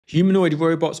Humanoid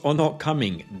robots are not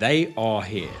coming, they are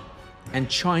here. And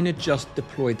China just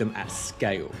deployed them at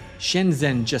scale.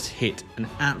 Shenzhen just hit an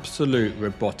absolute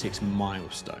robotics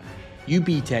milestone.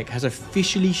 Ubtech has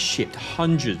officially shipped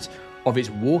hundreds of its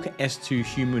Walker S2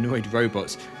 humanoid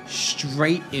robots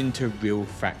straight into real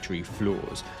factory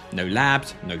floors. No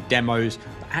labs, no demos,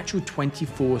 but actual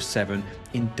 24/7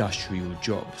 industrial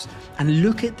jobs. And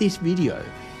look at this video,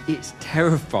 it's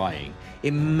terrifying.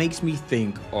 It makes me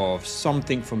think of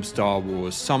something from Star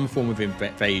Wars, some form of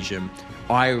invasion,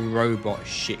 iRobot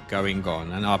shit going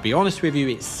on. And I'll be honest with you,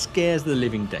 it scares the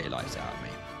living daylights out of me.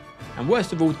 And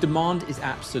worst of all, demand is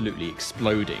absolutely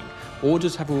exploding.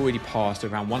 Orders have already passed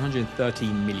around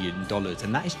 $113 million,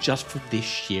 and that is just for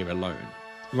this year alone.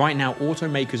 Right now,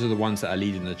 automakers are the ones that are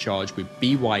leading the charge, with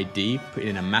BYD putting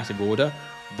in a massive order,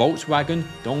 Volkswagen,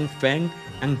 Dongfeng,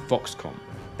 and Foxconn.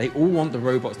 They all want the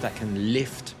robots that can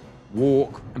lift,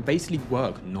 walk, and basically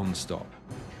work non-stop.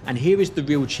 And here is the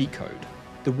real cheat code.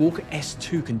 The Walker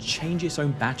S2 can change its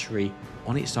own battery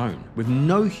on its own with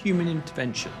no human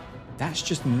intervention. That's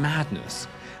just madness.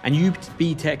 And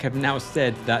Ubtech have now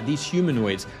said that these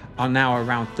humanoids are now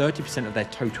around 30% of their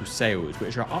total sales,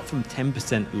 which are up from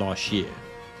 10% last year.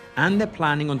 And they're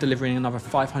planning on delivering another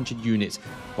 500 units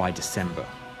by December.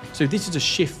 So this is a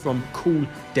shift from cool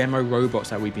demo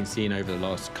robots that we've been seeing over the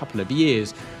last couple of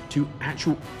years to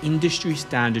actual industry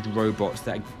standard robots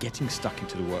that are getting stuck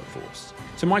into the workforce.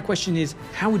 So my question is,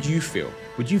 how would you feel?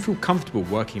 Would you feel comfortable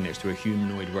working next to a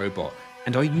humanoid robot?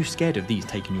 And are you scared of these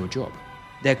taking your job?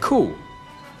 They're cool,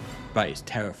 but it's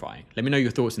terrifying. Let me know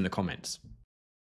your thoughts in the comments.